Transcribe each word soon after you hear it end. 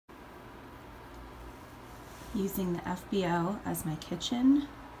using the FBO as my kitchen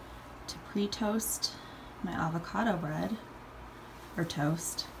to pre-toast my avocado bread, or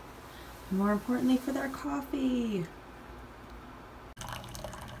toast, and more importantly for their coffee.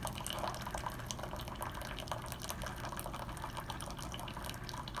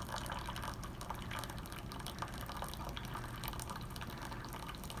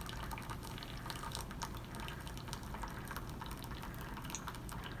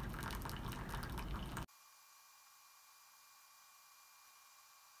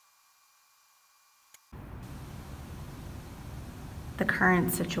 The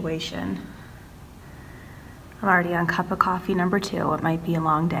current situation. I'm already on cup of coffee number 2. It might be a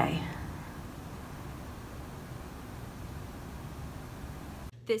long day.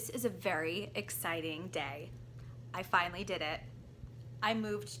 This is a very exciting day. I finally did it. I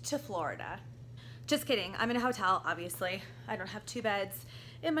moved to Florida. Just kidding, I'm in a hotel, obviously. I don't have 2 beds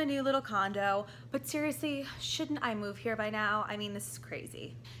in my new little condo, but seriously, shouldn't I move here by now? I mean, this is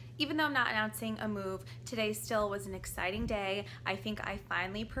crazy. Even though I'm not announcing a move, today still was an exciting day. I think I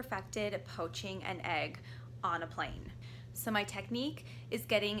finally perfected poaching an egg on a plane. So my technique is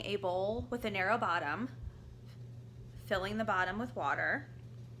getting a bowl with a narrow bottom, filling the bottom with water,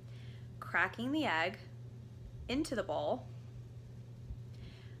 cracking the egg into the bowl,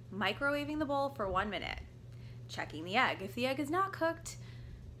 microwaving the bowl for 1 minute, checking the egg. If the egg is not cooked,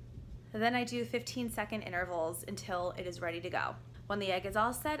 then I do 15-second intervals until it is ready to go. When the egg is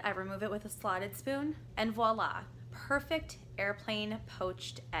all set, I remove it with a slotted spoon, and voila, perfect airplane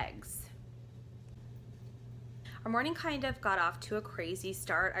poached eggs. Our morning kind of got off to a crazy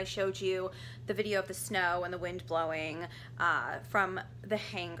start. I showed you the video of the snow and the wind blowing from the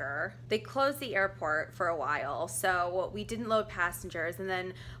hangar. They closed the airport for a while, so we didn't load passengers, and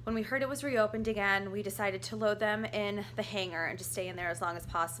then when we heard it was reopened again, we decided to load them in the hangar and just stay in there as long as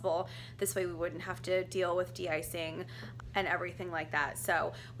possible. This way we wouldn't have to deal with de-icing and everything like that.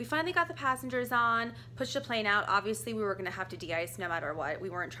 So we finally got the passengers on, pushed the plane out. Obviously we were gonna have to de-ice no matter what. We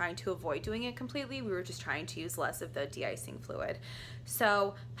weren't trying to avoid doing it completely. We were just trying to use less of the de-icing fluid.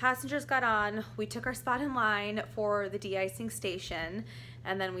 So passengers got on, we took our spot in line for the de-icing station,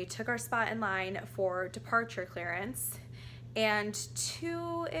 and then we took our spot in line for departure clearance. And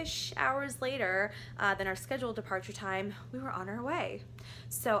 2-ish hours later than our scheduled departure time, we were on our way.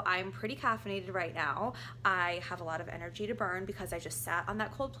 So I'm pretty caffeinated right now. I have a lot of energy to burn because I just sat on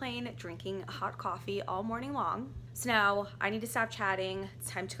that cold plane drinking hot coffee all morning long. So now I need to stop chatting. It's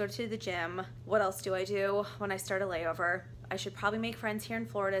time to go to the gym. What else do I do when I start a layover? I should probably make friends here in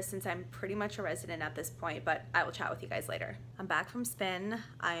Florida since I'm pretty much a resident at this point, but I will chat with you guys later. I'm back from spin.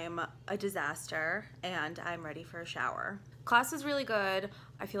 I'm a disaster and I'm ready for a shower. Class was really good.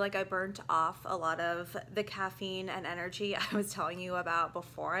 I feel like I burnt off a lot of the caffeine and energy I was telling you about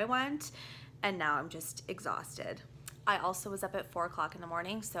before I went, and now I'm just exhausted. I also was up at 4 o'clock in the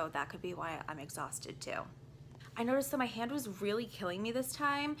morning, so that could be why I'm exhausted too. I noticed that my hand was really killing me this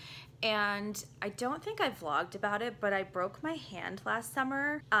time, and I don't think I vlogged about it, but I broke my hand last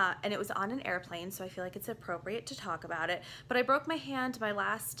summer, and it was on an airplane, so I feel like it's appropriate to talk about it. But I broke my hand my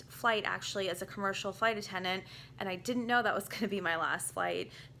last flight actually as a commercial flight attendant, and I didn't know that was gonna be my last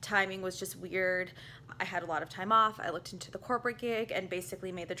flight. Timing was just weird. I had a lot of time off. I looked into the corporate gig and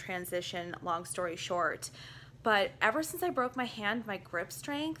basically made the transition, long story short. But ever since I broke my hand, my grip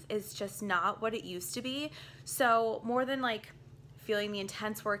strength is just not what it used to be. So more than like feeling the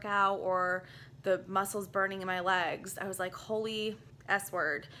intense workout or the muscles burning in my legs, I was like, holy S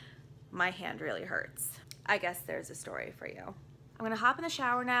word, my hand really hurts. I guess there's a story for you. I'm gonna hop in the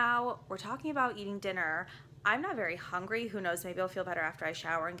shower now. We're talking about eating dinner. I'm not very hungry. Who knows, maybe I'll feel better after I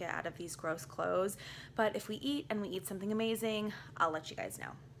shower and get out of these gross clothes. But if we eat and we eat something amazing, I'll let you guys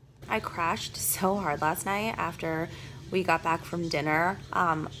know. I crashed so hard last night after we got back from dinner.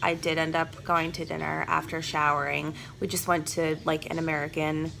 I did end up going to dinner after showering. We just went to like an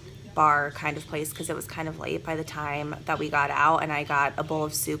American bar kind of place because it was kind of late by the time that we got out, and I got a bowl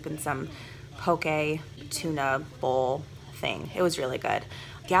of soup and some poke tuna bowl thing. It was really good.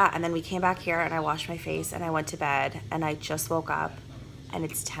 Yeah, and then we came back here and I washed my face and I went to bed, and I just woke up and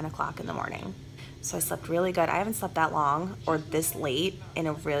it's 10 o'clock in the morning. So I slept really good. I haven't slept that long or this late in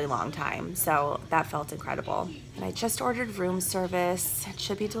a really long time. So that felt incredible. And I just ordered room service. It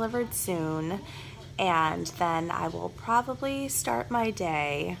should be delivered soon. And then I will probably start my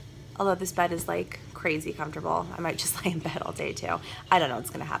day. Although this bed is like crazy comfortable. I might just lay in bed all day too. I don't know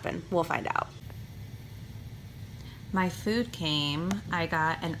what's gonna happen. We'll find out. My food came. I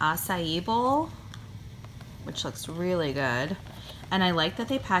got an acai bowl, which looks really good. And I like that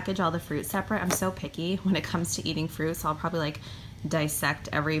they package all the fruit separate. I'm so picky when it comes to eating fruit, so I'll probably like dissect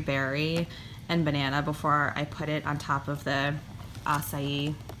every berry and banana before I put it on top of the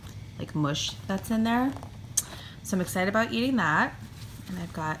acai like mush that's in there. So I'm excited about eating that. And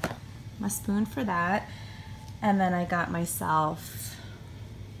I've got my spoon for that. And then I got myself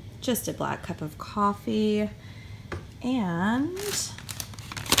just a black cup of coffee and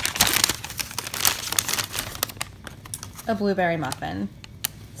a blueberry muffin.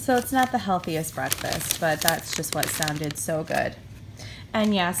 So it's not the healthiest breakfast, but that's just what sounded so good.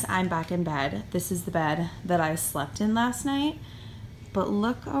 And yes, I'm back in bed. This is the bed that I slept in last night. But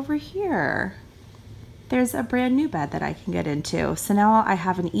look over here. There's a brand new bed that I can get into. So now I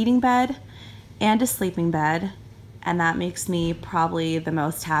have an eating bed and a sleeping bed, and that makes me probably the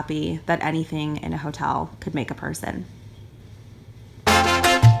most happy that anything in a hotel could make a person.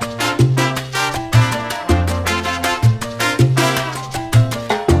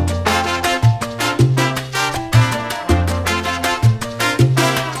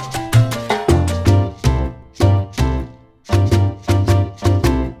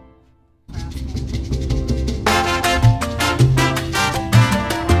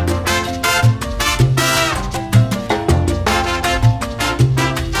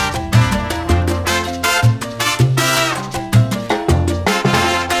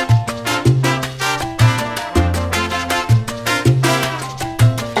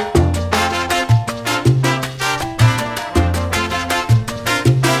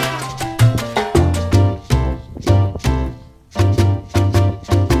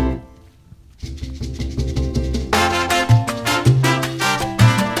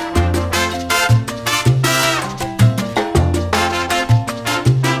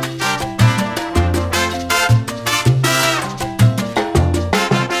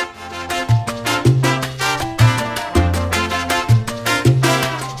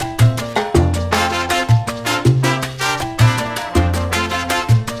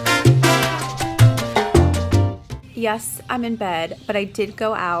 Yes, I'm in bed, but I did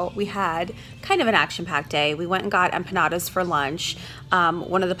go out. We had kind of an action-packed day. We went and got empanadas for lunch.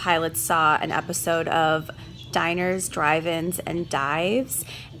 One of the pilots saw an episode of Diners, Drive-Ins, and Dives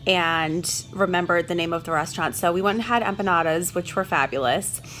and remembered the name of the restaurant. So we went and had empanadas, which were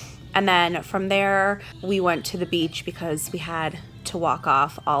fabulous. And then from there, we went to the beach because we had to walk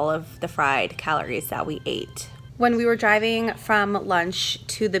off all of the fried calories that we ate. When we were driving from lunch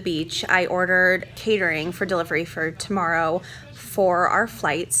to the beach, I ordered catering for delivery for tomorrow for our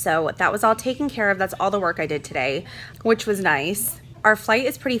flight. So that was all taken care of. That's all the work I did today, which was nice. Our flight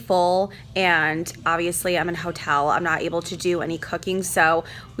is pretty full, and obviously I'm in a hotel. I'm not able to do any cooking, so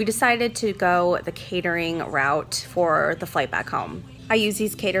we decided to go the catering route for the flight back home. I use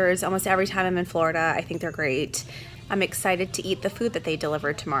these caterers almost every time I'm in Florida. I think they're great. I'm excited to eat the food that they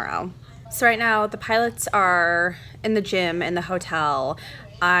deliver tomorrow. So right now, the pilots are in the gym in the hotel.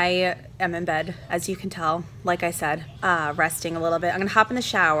 I am in bed, as you can tell, like I said, resting a little bit. I'm gonna hop in the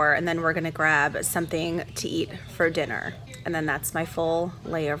shower, and then we're gonna grab something to eat for dinner. And then that's my full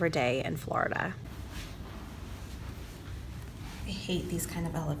layover day in Florida. I hate these kind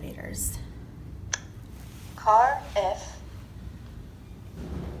of elevators. Car F.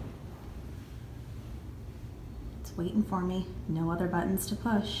 It's waiting for me. No other buttons to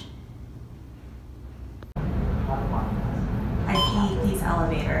push. I hate these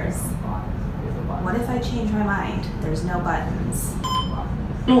elevators. What if I change my mind? There's no buttons.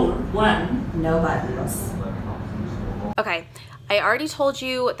 Door 1. No buttons. Okay, I already told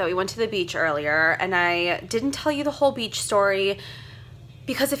you that we went to the beach earlier, and I didn't tell you the whole beach story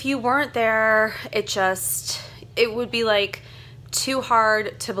because if you weren't there, it would be like too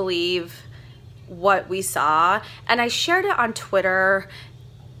hard to believe what we saw. And I shared it on Twitter,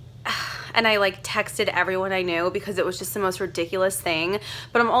 and I like texted everyone I knew because it was just the most ridiculous thing.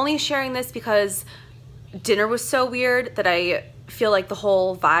 But I'm only sharing this because dinner was so weird that I feel like the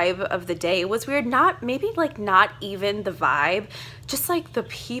whole vibe of the day was weird. Not even the vibe, just like the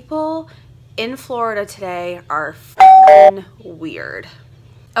people in Florida today are freaking weird.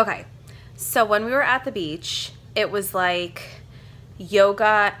 Okay, so when we were at the beach, it was like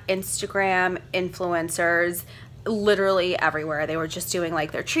yoga Instagram influencers literally everywhere. They were just doing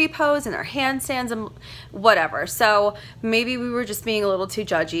like their tree pose and their handstands and whatever. So maybe we were just being a little too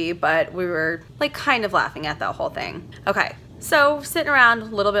judgy, but we were like kind of laughing at the whole thing. Okay, so sitting around a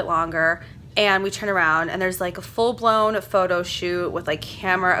little bit longer, and we turn around and there's like a full-blown photo shoot with like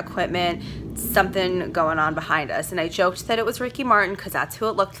camera equipment, something going on behind us. And I joked that it was Ricky Martin because that's who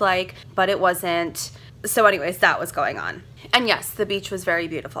it looked like, but it wasn't. So anyways, that was going on. And yes, the beach was very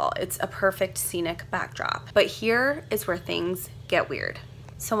beautiful. It's a perfect scenic backdrop. But here is where things get weird.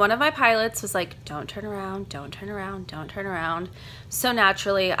 So one of my pilots was like, don't turn around, don't turn around, don't turn around. So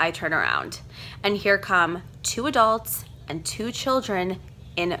naturally I turn around and here come 2 adults and 2 children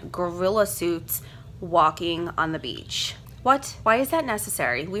in gorilla suits walking on the beach. What? Why is that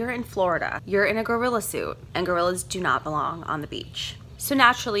necessary? We are in Florida. You're in a gorilla suit and gorillas do not belong on the beach. So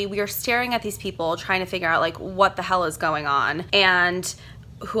naturally we are staring at these people trying to figure out like what the hell is going on, and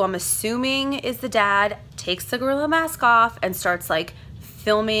who I'm assuming is the dad takes the gorilla mask off and starts like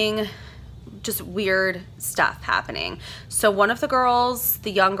filming just weird stuff happening. So one of the girls,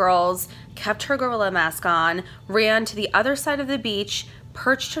 the young girls, kept her gorilla mask on, ran to the other side of the beach,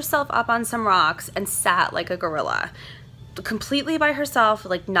 perched herself up on some rocks and sat like a gorilla, completely by herself,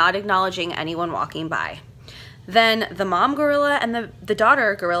 like not acknowledging anyone walking by. Then the mom gorilla and the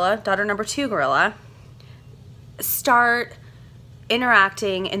daughter gorilla, daughter number 2 gorilla, start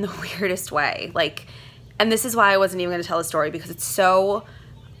interacting in the weirdest way. Like, and this is why I wasn't even gonna tell the story, because it's so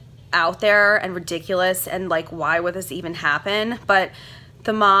out there and ridiculous and like, why would this even happen? But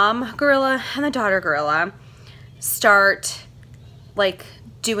the mom gorilla and the daughter gorilla start like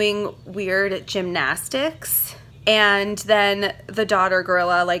doing weird gymnastics, and then the daughter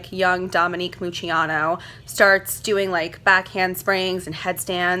gorilla, like young Dominique Mucciano, starts doing like back handsprings and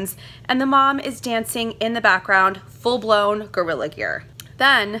headstands, and the mom is dancing in the background, full-blown gorilla gear.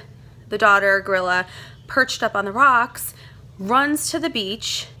 Then the daughter gorilla, perched up on the rocks, runs to the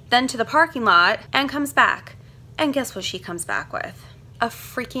beach, then to the parking lot, and comes back. And guess what she comes back with? A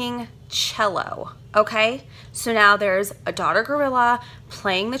freaking cello, okay? So now there's a daughter gorilla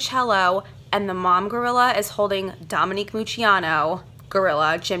playing the cello, and the mom gorilla is holding Dominique Mucciano,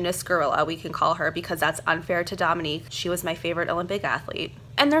 gorilla, gymnast gorilla, we can call her, because that's unfair to Dominique. She was my favorite Olympic athlete.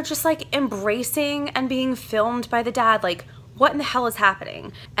 And they're just like embracing and being filmed by the dad, like, what in the hell is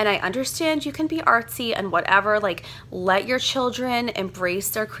happening? And I understand you can be artsy and whatever, like let your children embrace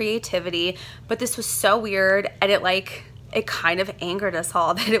their creativity, but this was so weird, and it kind of angered us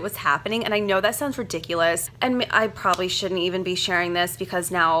all that it was happening. And I know that sounds ridiculous, and I probably shouldn't even be sharing this because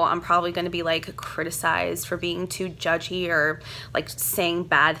now I'm probably going to be like criticized for being too judgy or like saying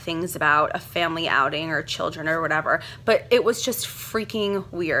bad things about a family outing or children or whatever, but it was just freaking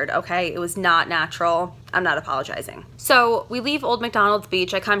weird, okay? It was not natural. I'm not apologizing. So we leave Old McDonald's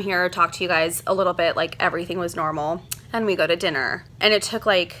Beach. I come here, talk to you guys a little bit like everything was normal, and we go to dinner. And it took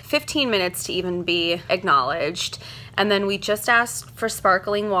like 15 minutes to even be acknowledged. And then we just asked for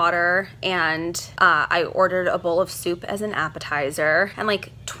sparkling water, and I ordered a bowl of soup as an appetizer, and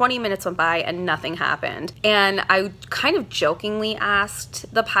like 20 minutes went by and nothing happened. And I kind of jokingly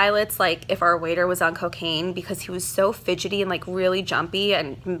asked the pilots like if our waiter was on cocaine, because he was so fidgety and like really jumpy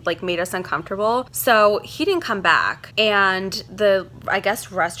and like made us uncomfortable. So he didn't come back, and the, I guess,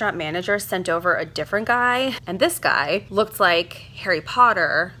 restaurant manager sent over a different guy, and this guy looked like Harry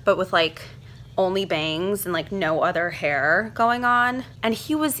Potter but with like only bangs and like no other hair going on, and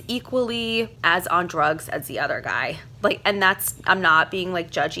he was equally as on drugs as the other guy. Like, and that's, I'm not being like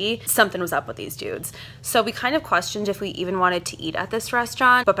judgy, something was up with these dudes. So we kind of questioned if we even wanted to eat at this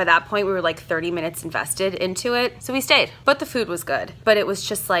restaurant, but by that point we were like 30 minutes invested into it, so we stayed. But the food was good, but it was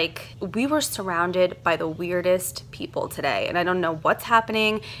just like, we were surrounded by the weirdest people today, and I don't know what's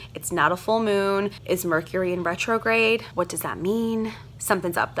happening. It's not a full moon. Is Mercury in retrograde? What does that mean?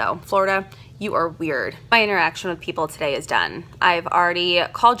 Something's up though. Florida, you are weird. My interaction with people today is done. I've already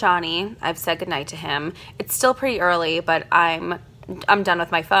called Johnny. I've said goodnight to him. It's still pretty early, but I'm done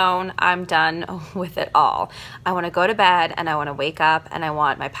with my phone. I'm done with it all. I want to go to bed, and I want to wake up, and I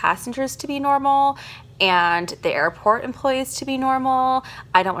want my passengers to be normal and the airport employees to be normal.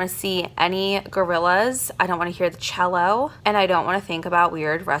 I don't want to see any gorillas. I don't want to hear the cello, and I don't want to think about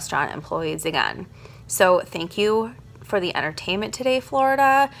weird restaurant employees again. So thank you for the entertainment today,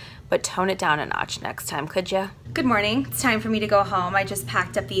 Florida, but tone it down a notch next time, could you? Good morning. It's time for me to go home. I just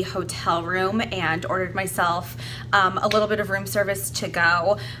packed up the hotel room and ordered myself a little bit of room service to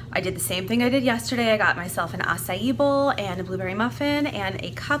go. I did the same thing I did yesterday. I got myself an acai bowl and a blueberry muffin and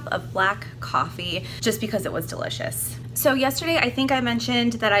a cup of black coffee just because it was delicious. So yesterday I think I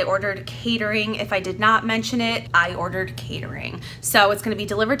mentioned that I ordered catering. If I did not mention it, I ordered catering. So it's going to be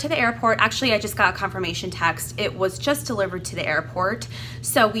delivered to the airport. Actually, I just got a confirmation text. It was just delivered to the airport.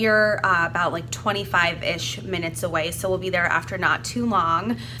 So we are about like 25-ish minutes away, so we'll be there after not too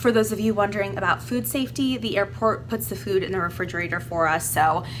long. For those of you wondering about food safety, the airport puts the food in the refrigerator for us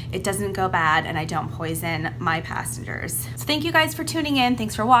so it doesn't go bad and I don't poison my passengers. So thank you guys for tuning in.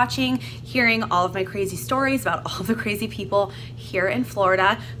 Thanks for watching, hearing all of my crazy stories about all of the crazy people here in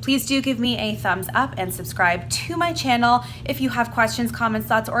Florida. Please do give me a thumbs up and subscribe to my channel. If you have questions, comments,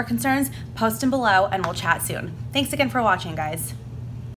 thoughts, or concerns, post them below and we'll chat soon. Thanks again for watching, guys.